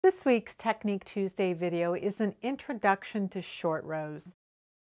This week's Technique Tuesday video is an introduction to short rows.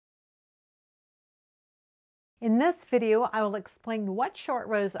 In this video, I will explain what short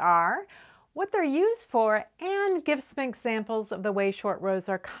rows are, what they're used for, and give some examples of the way short rows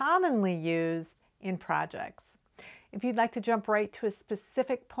are commonly used in projects. If you'd like to jump right to a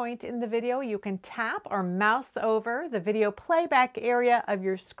specific point in the video, you can tap or mouse over the video playback area of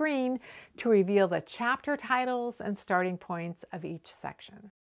your screen to reveal the chapter titles and starting points of each section.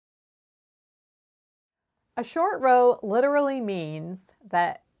 A short row literally means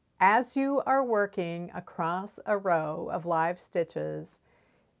that as you are working across a row of live stitches,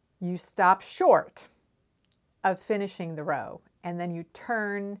 you stop short of finishing the row, and then you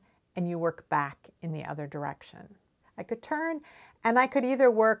turn and you work back in the other direction. I could turn and I could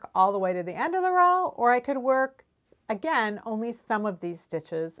either work all the way to the end of the row, or I could work again only some of these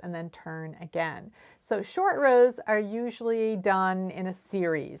stitches and then turn again. So short rows are usually done in a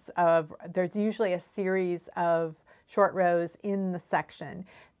series of, there's usually a series of short rows in the section.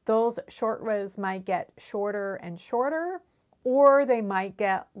 Those short rows might get shorter and shorter, or they might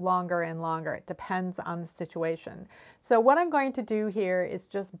get longer and longer. It depends on the situation. So what I'm going to do here is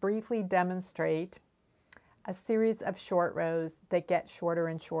just briefly demonstrate a series of short rows that get shorter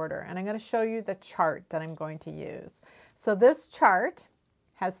and shorter. And I'm going to show you the chart that I'm going to use. So this chart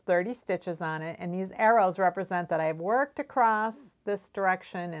has 30 stitches on it, and these arrows represent that I've worked across this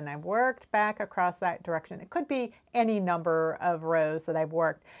direction and I've worked back across that direction. It could be any number of rows that I've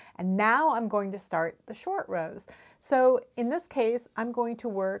worked. And now I'm going to start the short rows. So in this case, I'm going to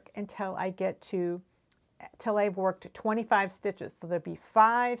work until I get to till I've worked 25 stitches. So there'll be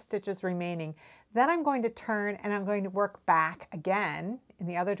 5 stitches remaining. Then I'm going to turn and I'm going to work back again in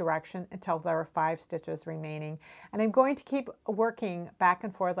the other direction until there are 5 stitches remaining. And I'm going to keep working back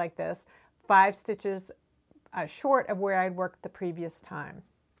and forth like this, 5 stitches short of where I'd worked the previous time.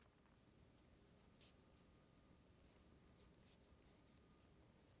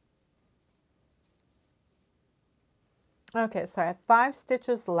 Okay, so I have 5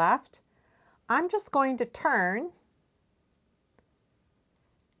 stitches left. I'm just going to turn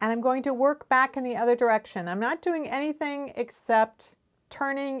and I'm going to work back in the other direction. I'm not doing anything except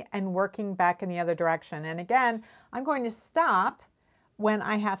turning and working back in the other direction. And again, I'm going to stop when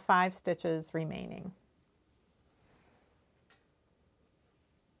I have 5 stitches remaining.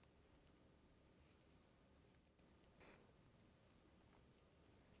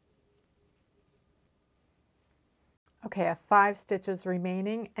 Okay, I have 5 stitches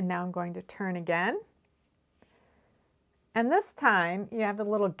remaining, and now I'm going to turn again. And this time, you have a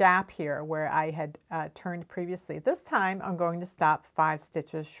little gap here where I had turned previously. This time, I'm going to stop 5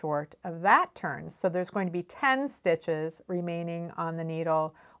 stitches short of that turn. So there's going to be 10 stitches remaining on the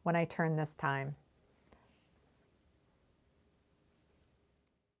needle when I turn this time.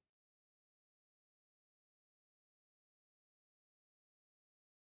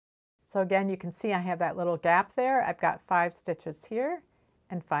 So again, you can see I have that little gap there. I've got 5 stitches here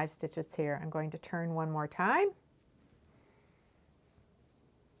and 5 stitches here. I'm going to turn one more time.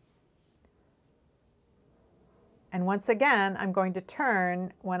 And once again, I'm going to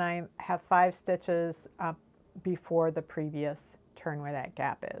turn when I have 5 stitches before the previous turn where that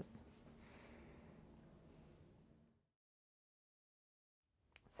gap is.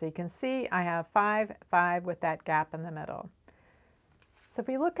 So you can see I have 5, 5 with that gap in the middle. So if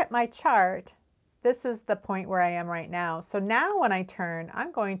we look at my chart, this is the point where I am right now. So now when I turn,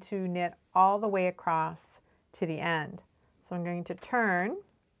 I'm going to knit all the way across to the end. So I'm going to turn.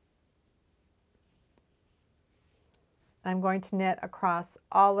 I'm going to knit across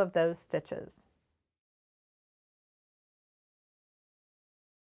all of those stitches.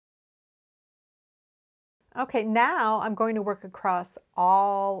 Okay, now I'm going to work across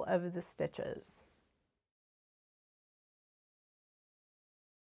all of the stitches.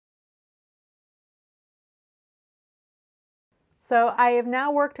 So I have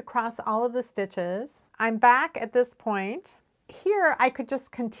now worked across all of the stitches. I'm back at this point. Here I could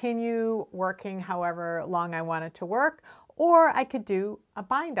just continue working however long I wanted to work, or I could do a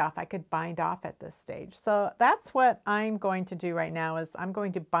bind off. I could bind off at this stage. So that's what I'm going to do right now, is I'm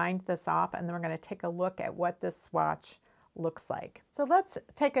going to bind this off, and then we're going to take a look at what this swatch looks like. So let's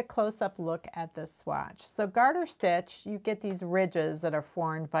take a close-up look at this swatch. So garter stitch, you get these ridges that are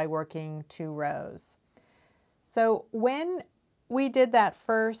formed by working 2 rows. So when we did that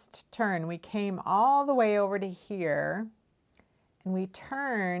first turn, we came all the way over to here, and we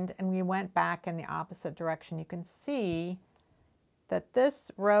turned and we went back in the opposite direction. You can see that this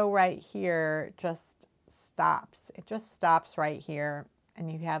row right here just stops. It just stops right here,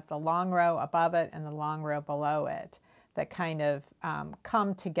 and you have the long row above it and the long row below it. that kind of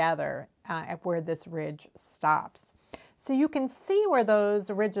come together at where this ridge stops. So you can see where those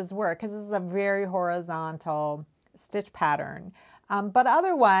ridges were, because this is a very horizontal stitch pattern. But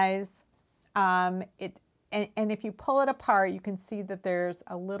otherwise, and if you pull it apart, you can see that there's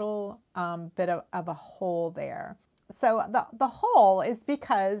a little bit of a hole there. So the hole is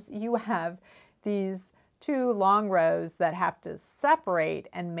because you have these two long rows that have to separate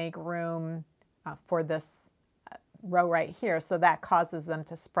and make room for this row right here. So that causes them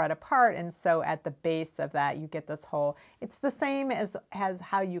to spread apart. And so at the base of that, you get this hole. It's the same as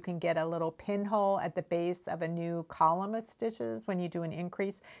how you can get a little pinhole at the base of a new column of stitches when you do an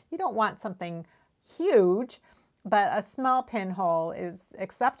increase. You don't want something huge, but a small pinhole is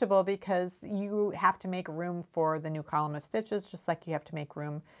acceptable because you have to make room for the new column of stitches, just like you have to make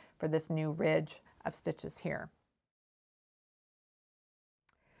room for this new ridge of stitches here.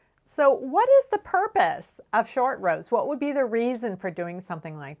 So what is the purpose of short rows? What would be the reason for doing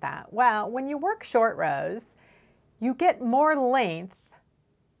something like that? Well, when you work short rows, you get more length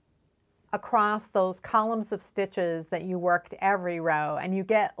across those columns of stitches that you worked every row, and you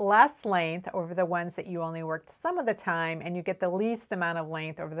get less length over the ones that you only worked some of the time, and you get the least amount of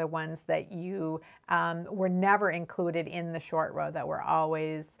length over the ones that you were never included in the short row, that were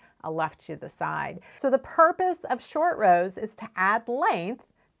always left to the side. So the purpose of short rows is to add length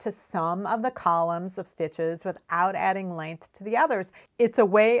to some of the columns of stitches without adding length to the others. It's a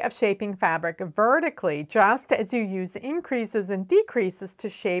way of shaping fabric vertically, just as you use increases and decreases to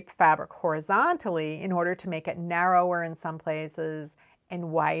shape fabric horizontally in order to make it narrower in some places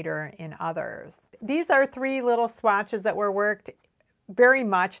and wider in others. These are three little swatches that were worked very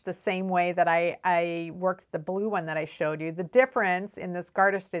much the same way that I worked the blue one that I showed you. The difference in this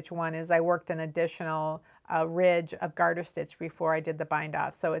garter stitch one is I worked an additional ridge of garter stitch before I did the bind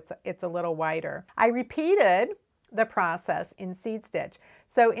off, so it's a little wider. I repeated the process in seed stitch.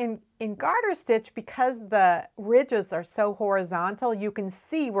 So in garter stitch, because the ridges are so horizontal, you can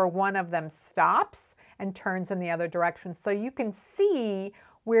see where one of them stops and turns in the other direction. So you can see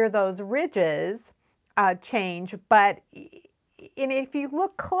where those ridges change, but if you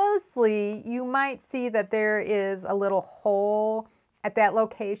look closely, you might see that there is a little hole at that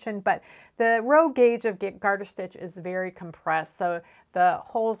location, but the row gauge of garter stitch is very compressed, so the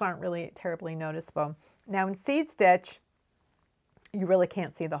holes aren't really terribly noticeable. Now in seed stitch, you really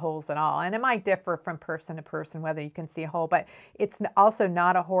can't see the holes at all, and it might differ from person to person whether you can see a hole, but it's also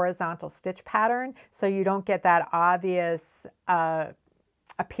not a horizontal stitch pattern, so you don't get that obvious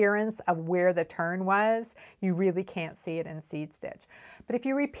appearance of where the turn was. You really can't see it in seed stitch. But if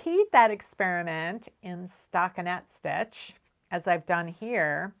you repeat that experiment in stockinette stitch, as I've done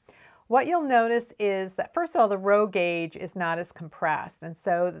here, what you'll notice is that, first of all, the row gauge is not as compressed, and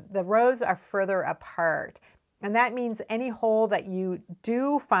so the rows are further apart. And that means any hole that you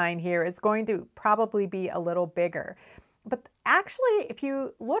do find here is going to probably be a little bigger. But actually, if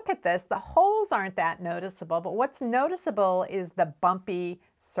you look at this, the holes aren't that noticeable, but what's noticeable is the bumpy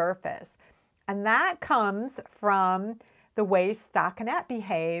surface. And that comes from the way stockinette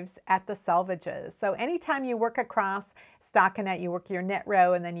behaves at the selvages. So anytime you work across stockinette, you work your knit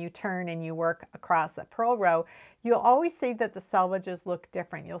row and then you turn and you work across a purl row, you'll always see that the selvages look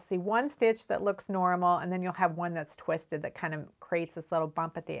different. You'll see one stitch that looks normal, and then you'll have one that's twisted that kind of creates this little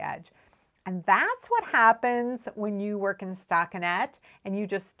bump at the edge. And that's what happens when you work in stockinette and you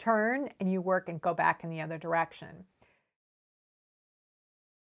just turn and you work and go back in the other direction.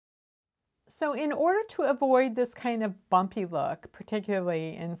 So in order to avoid this kind of bumpy look,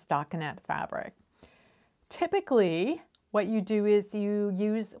 particularly in stockinette fabric, typically what you do is you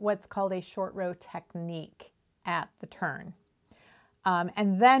use what's called a short row technique at the turn.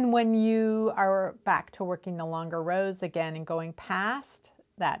 And then when you are back to working the longer rows again and going past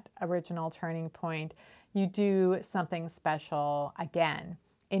that original turning point, you do something special again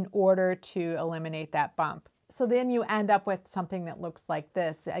in order to eliminate that bump. So then you end up with something that looks like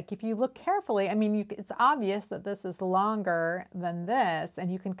this. Like if you look carefully, I mean, it's obvious that this is longer than this,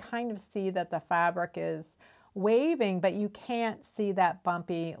 and you can kind of see that the fabric is waving, but you can't see that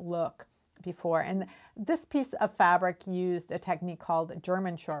bumpy look before. And this piece of fabric used a technique called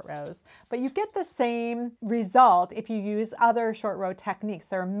German short rows, but you get the same result if you use other short row techniques.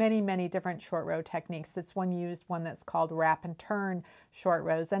 There are many, many different short row techniques. This one used one that's called wrap and turn short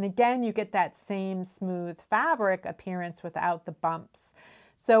rows. And again, you get that same smooth fabric appearance without the bumps.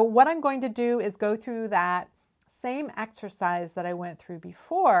 So what I'm going to do is go through that same exercise that I went through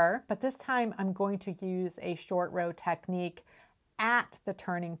before, but this time I'm going to use a short row technique at the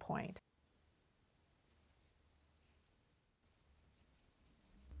turning point.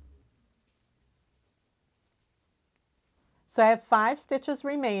 So I have 5 stitches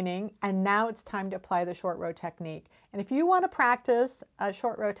remaining, and now it's time to apply the short row technique. And if you want to practice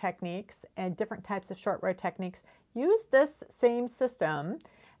short row techniques and different types of short row techniques, use this same system,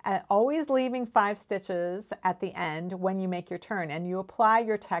 always leaving 5 stitches at the end when you make your turn, and you apply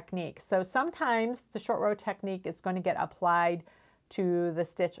your technique. So sometimes the short row technique is going to get applied to the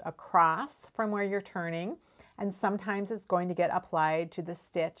stitch across from where you're turning, and sometimes it's going to get applied to the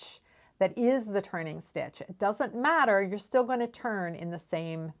stitch that is the turning stitch. It doesn't matter, you're still going to turn in the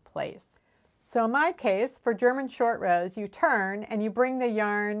same place. So in my case, for German short rows, you turn and you bring the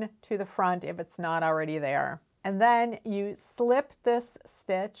yarn to the front if it's not already there. And then you slip this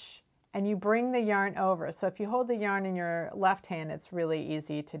stitch and you bring the yarn over. So if you hold the yarn in your left hand, it's really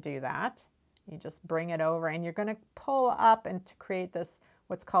easy to do that. You just bring it over and you're going to pull up and to create this,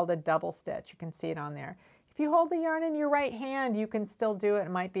 what's called a double stitch. You can see it on there. If you hold the yarn in your right hand, you can still do it.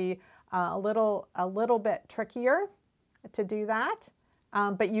 It might be a little bit trickier to do that,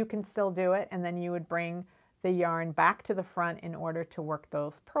 but you can still do it, and then you would bring the yarn back to the front in order to work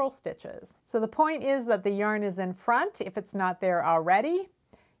those purl stitches. So the point is that the yarn is in front if it's not there already.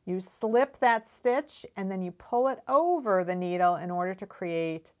 You slip that stitch and then you pull it over the needle in order to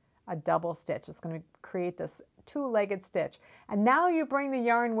create a double stitch. It's going to create this two-legged stitch. And now you bring the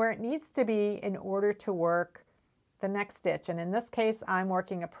yarn where it needs to be in order to work the next stitch. And in this case, I'm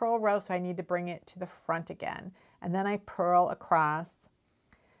working a purl row, so I need to bring it to the front again. And then I purl across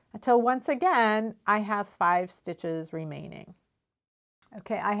until once again, I have 5 stitches remaining.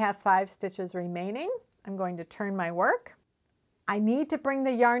 Okay, I have 5 stitches remaining. I'm going to turn my work. I need to bring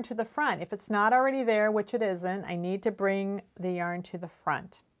the yarn to the front. If it's not already there, which it isn't, I need to bring the yarn to the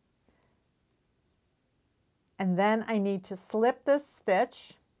front. And then I need to slip this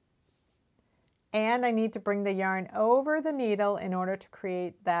stitch, and I need to bring the yarn over the needle in order to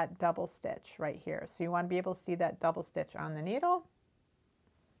create that double stitch right here. So you want to be able to see that double stitch on the needle.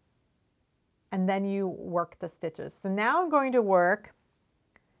 And then you work the stitches. So now I'm going to work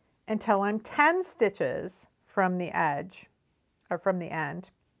until I'm 10 stitches from the edge, or from the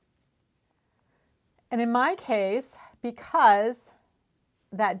end. And in my case, because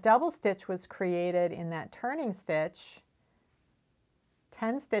that double stitch was created in that turning stitch,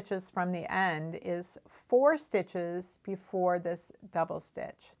 10 stitches from the end is 4 stitches before this double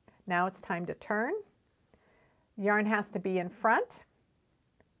stitch. Now it's time to turn. Yarn has to be in front.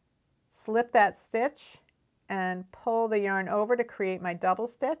 Slip that stitch and pull the yarn over to create my double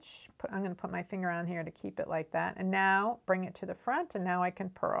stitch. I'm going to put my finger on here to keep it like that. And now bring it to the front, and now I can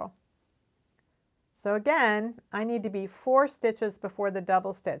purl. So again, I need to be 4 stitches before the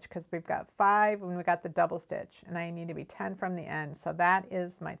double stitch because we've got 5 when we got the double stitch, and I need to be 10 from the end. So that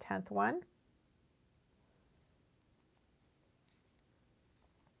is my 10th one.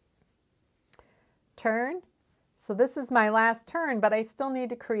 Turn. So this is my last turn, but I still need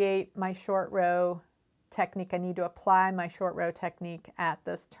to create my short row technique. I need to apply my short row technique at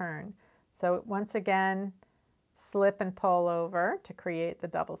this turn. So once again, slip and pull over to create the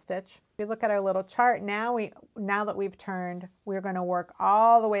double stitch. If you look at our little chart, now that we've turned, we're going to work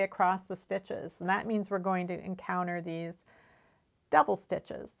all the way across the stitches. And that means we're going to encounter these double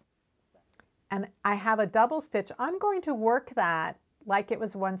stitches. And I have a double stitch. I'm going to work that like it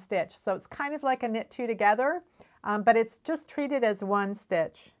was 1 stitch. So it's kind of like a knit 2 together, but it's just treated as 1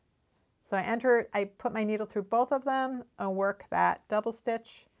 stitch. So I put my needle through both of them and work that double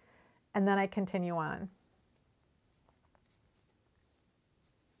stitch, and then I continue on.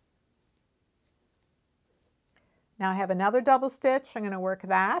 Now I have another double stitch. I'm going to work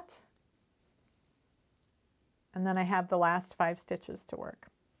that, and then I have the last 5 stitches to work.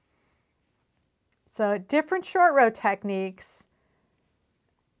 So different short row techniques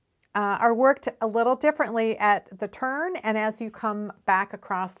are worked a little differently at the turn and as you come back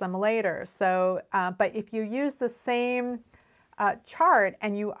across them later. So, but if you use the same chart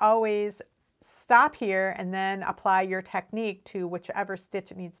and you always stop here and then apply your technique to whichever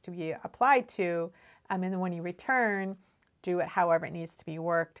stitch it needs to be applied to, and then when you return, do it however it needs to be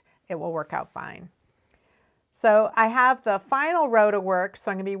worked, it will work out fine. So I have the final row to work,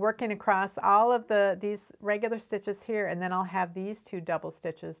 so I'm going to be working across all of these regular stitches here, and then I'll have these 2 double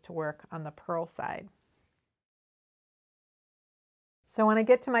stitches to work on the purl side. So when I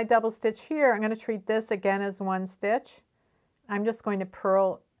get to my double stitch here, I'm going to treat this again as 1 stitch. I'm just going to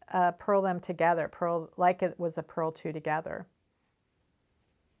purl them together, purl like it was a purl 2 together.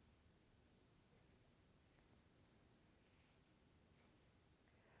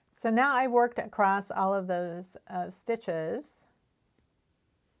 So now I've worked across all of those stitches,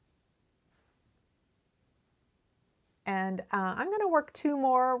 and I'm going to work 2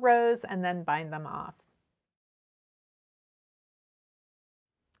 more rows and then bind them off.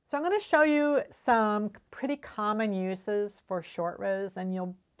 So I'm going to show you some pretty common uses for short rows, and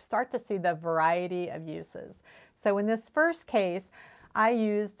you'll start to see the variety of uses. So in this first case, I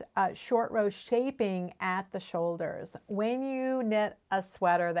used short row shaping at the shoulders. When you knit a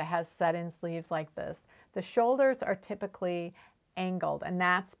sweater that has set-in sleeves like this, the shoulders are typically angled, and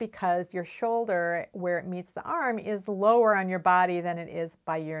that's because your shoulder, where it meets the arm, is lower on your body than it is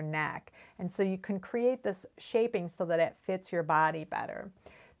by your neck. And so you can create this shaping so that it fits your body better.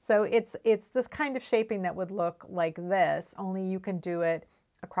 So it's this kind of shaping that would look like this, only you can do it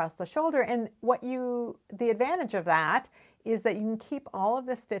across the shoulder. And the advantage of that is that you can keep all of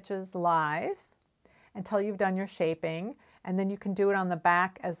the stitches live until you've done your shaping, and then you can do it on the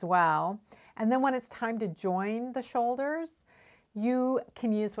back as well. And then when it's time to join the shoulders, you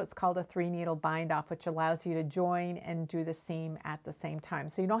can use what's called a 3-needle bind off, which allows you to join and do the seam at the same time.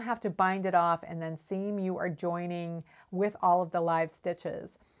 So you don't have to bind it off and then seam, you are joining with all of the live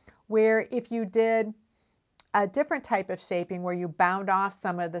stitches. Where if you did a different type of shaping where you bound off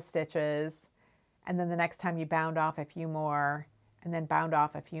some of the stitches, and then the next time you bound off a few more, and then bound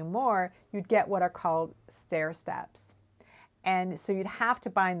off a few more, you'd get what are called stair steps. And so you'd have to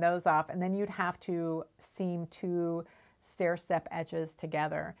bind those off, and then you'd have to seam 2 stair step edges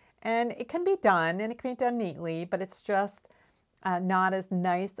together. And it can be done, and it can be done neatly, but it's just not as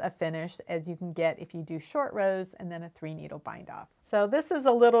nice a finish as you can get if you do short rows and then a 3-needle bind off. So this is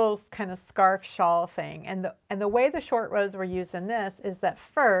a little kind of scarf shawl thing, and the way the short rows were used in this is that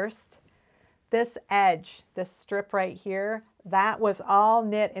first, this edge, this strip right here, that was all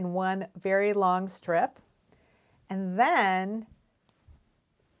knit in one very long strip, and then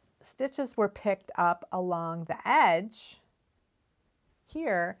stitches were picked up along the edge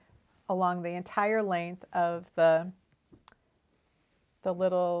here, along the entire length of the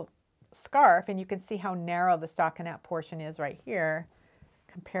little scarf, and you can see how narrow the stockinette portion is right here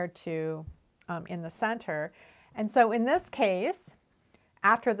compared to in the center. And so in this case,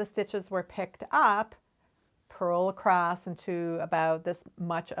 after the stitches were picked up, purl across into about this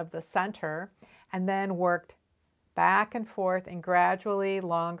much of the center, and then worked back and forth in gradually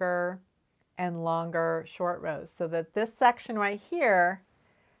longer and longer short rows, so that this section right here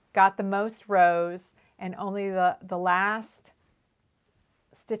got the most rows, and only the last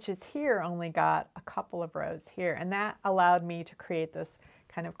stitches here only got a couple of rows here, and that allowed me to create this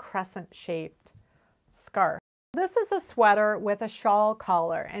kind of crescent shaped scarf. This is a sweater with a shawl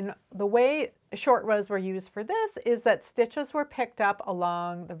collar, and the way short rows were used for this is that stitches were picked up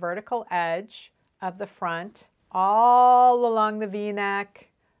along the vertical edge of the front, all along the V-neck,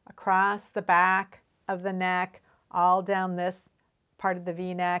 across the back of the neck, all down this part of the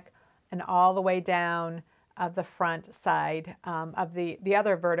V-neck, and all the way down of the front side of the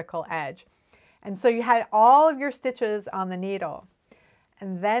other vertical edge. And so you had all of your stitches on the needle.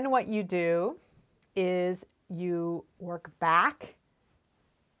 And then what you do is you work back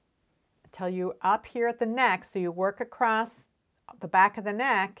until you're up here at the neck. So you work across the back of the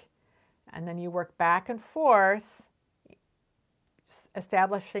neck, and then you work back and forth,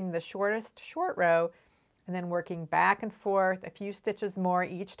 establishing the shortest short row, and then working back and forth a few stitches more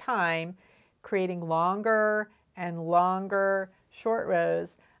each time, creating longer and longer short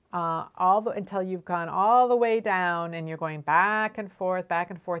rows until you've gone all the way down, and you're going back and forth,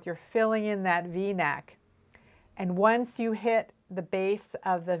 back and forth. You're filling in that V-neck. And once you hit the base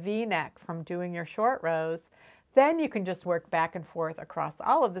of the V-neck from doing your short rows, then you can just work back and forth across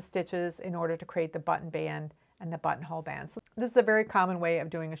all of the stitches in order to create the button band and the buttonhole band. So this is a very common way of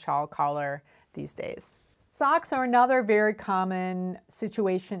doing a shawl collar these days. Socks are another very common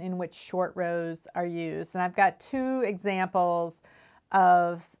situation in which short rows are used. And I've got 2 examples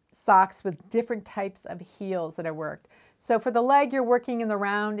of socks with different types of heels that are worked. So for the leg, you're working in the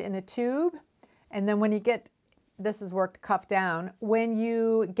round in a tube. And then when you get, this is worked cuff down. When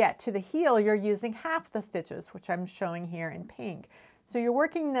you get to the heel, you're using half the stitches, which I'm showing here in pink. So you're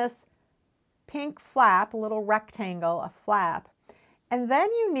working this pink flap, a little rectangle, a flap. And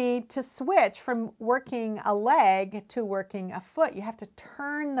then you need to switch from working a leg to working a foot. You have to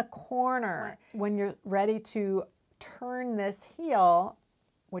turn the corner. When you're ready to turn this heel,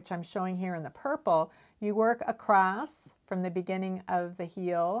 which I'm showing here in the purple, you work across from the beginning of the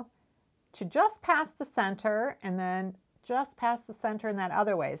heel to just past the center, and then just past the center in that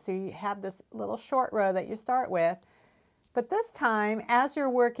other way. So you have this little short row that you start with. But this time, as you're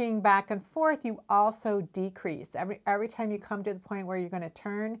working back and forth, you also decrease. Every time you come to the point where you're going to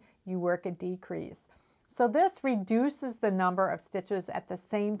turn, you work a decrease. So this reduces the number of stitches at the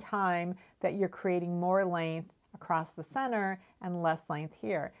same time that you're creating more length across the center and less length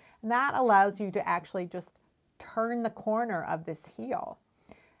here. And that allows you to actually just turn the corner of this heel.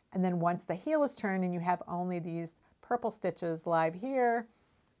 And then once the heel is turned and you have only these purple stitches live here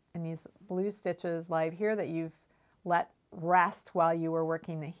and these blue stitches live here that you've let rest while you were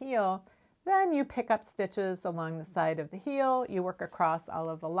working the heel, then you pick up stitches along the side of the heel, you work across all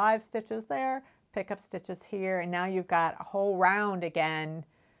of the live stitches there, pick up stitches here, and now you've got a whole round again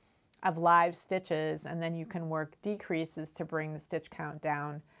of live stitches, and then you can work decreases to bring the stitch count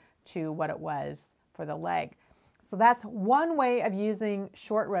down to what it was for the leg. So that's one way of using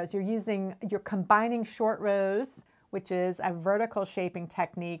short rows. You're combining short rows, which is a vertical shaping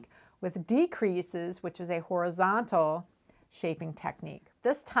technique, with decreases, which is a horizontal shaping technique.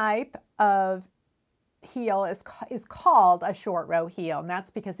 This type of heel is called a short row heel, and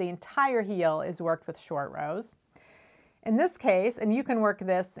that's because the entire heel is worked with short rows. In this case, and you can work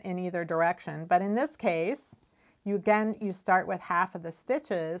this in either direction, but in this case, you start with half of the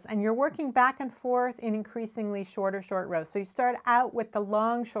stitches and you're working back and forth in increasingly shorter short rows. So you start out with the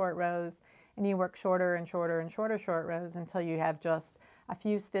long short rows and you work shorter and shorter and shorter short rows until you have just a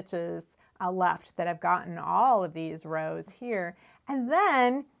few stitches left that have gotten all of these rows here. And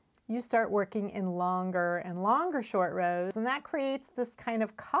then you start working in longer and longer short rows, and that creates this kind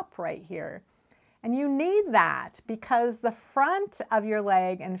of cup right here. And you need that because the front of your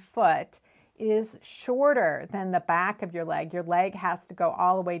leg and foot is shorter than the back of your leg. Your leg has to go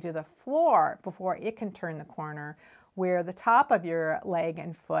all the way to the floor before it can turn the corner, where the top of your leg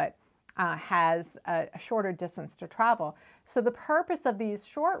and foot has a shorter distance to travel. So the purpose of these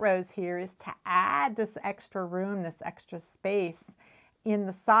short rows here is to add this extra room, this extra space in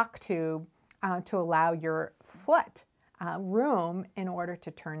the sock tube to allow your foot room in order to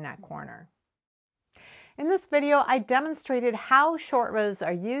turn that corner. In this video, I demonstrated how short rows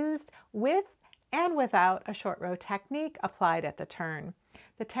are used with and without a short row technique applied at the turn.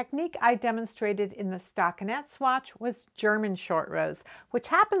 The technique I demonstrated in the stockinette swatch was German short rows, which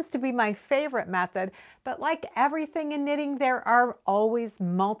happens to be my favorite method, but like everything in knitting, there are always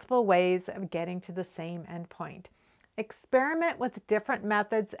multiple ways of getting to the same endpoint. Experiment with different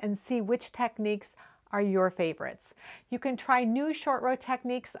methods and see which techniques are your favorites. You can try new short row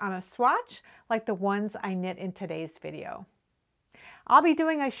techniques on a swatch like the ones I knit in today's video. I'll be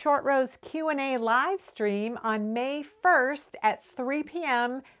doing a short rows Q&A live stream on May 1st at 3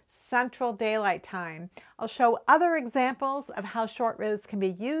 p.m. Central Daylight Time. I'll show other examples of how short rows can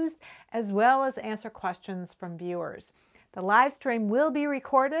be used, as well as answer questions from viewers. The live stream will be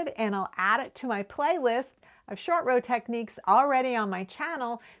recorded and I'll add it to my playlist of short row techniques already on my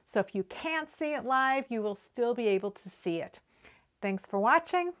channel, so if you can't see it live, you will still be able to see it. Thanks for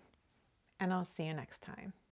watching, and I'll see you next time.